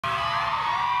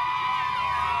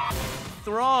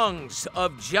throngs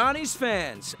of Johnny's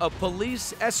fans, a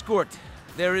police escort.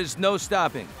 There is no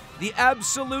stopping the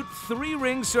absolute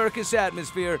three-ring circus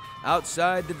atmosphere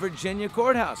outside the Virginia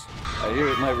courthouse. I hear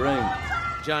it might rain.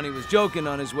 Johnny was joking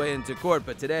on his way into court,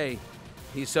 but today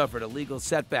he suffered a legal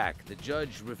setback. The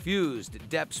judge refused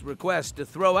Depp's request to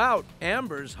throw out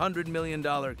Amber's $100 million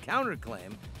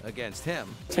counterclaim against him.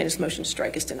 Plaintiff's motion to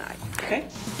strike is denied, okay?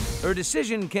 Her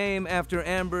decision came after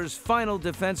Amber's final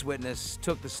defense witness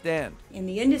took the stand. In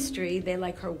the industry, they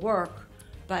like her work,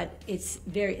 but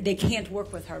they can't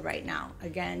work with her right now,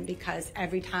 again, because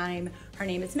every time her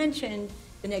name is mentioned,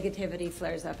 the negativity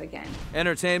flares up again.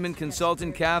 Entertainment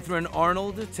consultant Catherine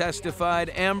Arnold testified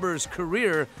Amber's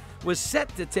career was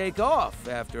set to take off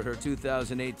after her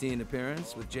 2018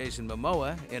 appearance with Jason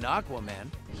Momoa in Aquaman.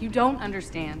 You don't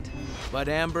understand. But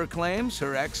Amber claims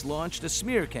her ex launched a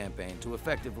smear campaign to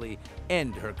effectively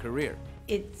end her career.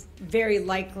 It's very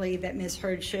likely that Ms.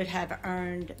 Heard should have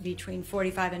earned between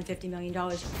 $45 and $50 million.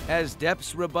 As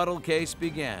Depp's rebuttal case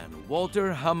began,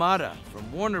 Walter Hamada from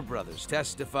Warner Brothers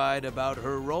testified about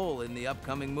her role in the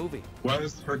upcoming movie.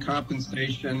 Was her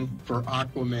compensation for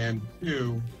Aquaman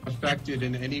 2 affected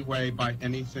in any way by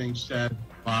anything said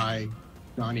by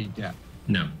Johnny Depp?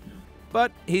 No.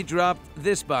 But he dropped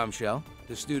this bombshell.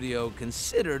 The studio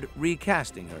considered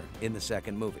recasting her in the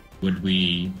second movie. Would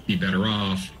we be better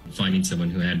off finding someone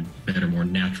who had better, more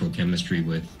natural chemistry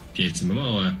with Jason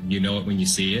Momoa? You know it when you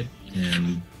see it,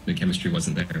 and the chemistry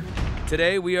wasn't there.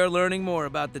 Today, we are learning more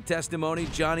about the testimony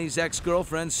Johnny's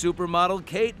ex-girlfriend, supermodel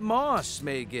Kate Moss,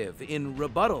 may give in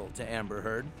rebuttal to Amber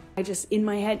Heard. I just, in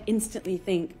my head, instantly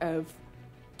think of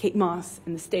Kate Moss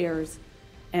and the stairs,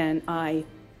 and I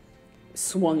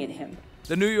swung at him.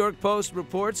 The New York Post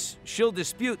reports she'll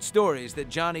dispute stories that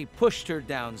Johnny pushed her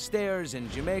downstairs in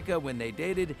Jamaica when they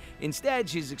dated. Instead,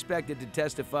 she's expected to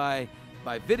testify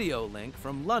by video link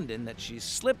from London that she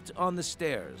slipped on the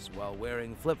stairs while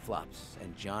wearing flip-flops,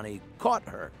 and Johnny caught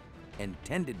her and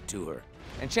tended to her.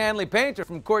 And Chanley Painter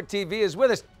from Court TV is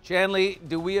with us. Chanley,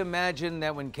 do we imagine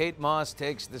that when Kate Moss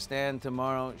takes the stand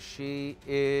tomorrow, she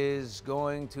is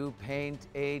going to paint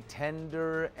a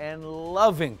tender and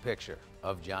loving picture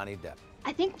of Johnny Depp?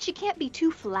 I think she can't be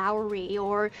too flowery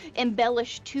or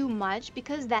embellish too much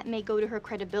because that may go to her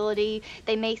credibility.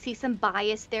 They may see some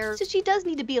bias there. So she does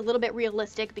need to be a little bit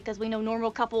realistic because we know normal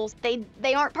couples,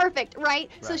 they aren't perfect, right?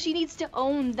 So she needs to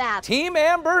own that. Team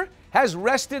Amber has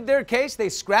rested their case. They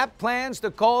scrapped plans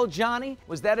to call Johnny.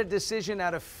 Was that a decision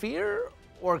out of fear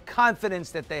or confidence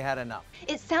that they had enough?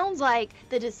 It sounds like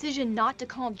the decision not to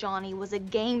call Johnny was a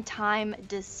game time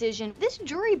decision. This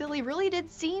jury, Billy, really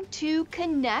did seem to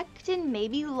connect and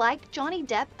maybe like Johnny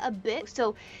Depp a bit,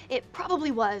 so it probably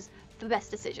was the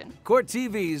best decision. Court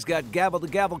TV's got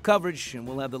gavel-to-gavel coverage, and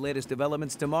we'll have the latest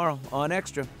developments tomorrow on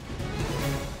Extra.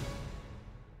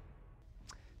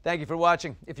 Thank you for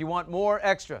watching. If you want more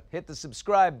Extra, hit the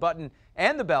subscribe button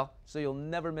and the bell so you'll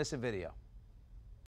never miss a video.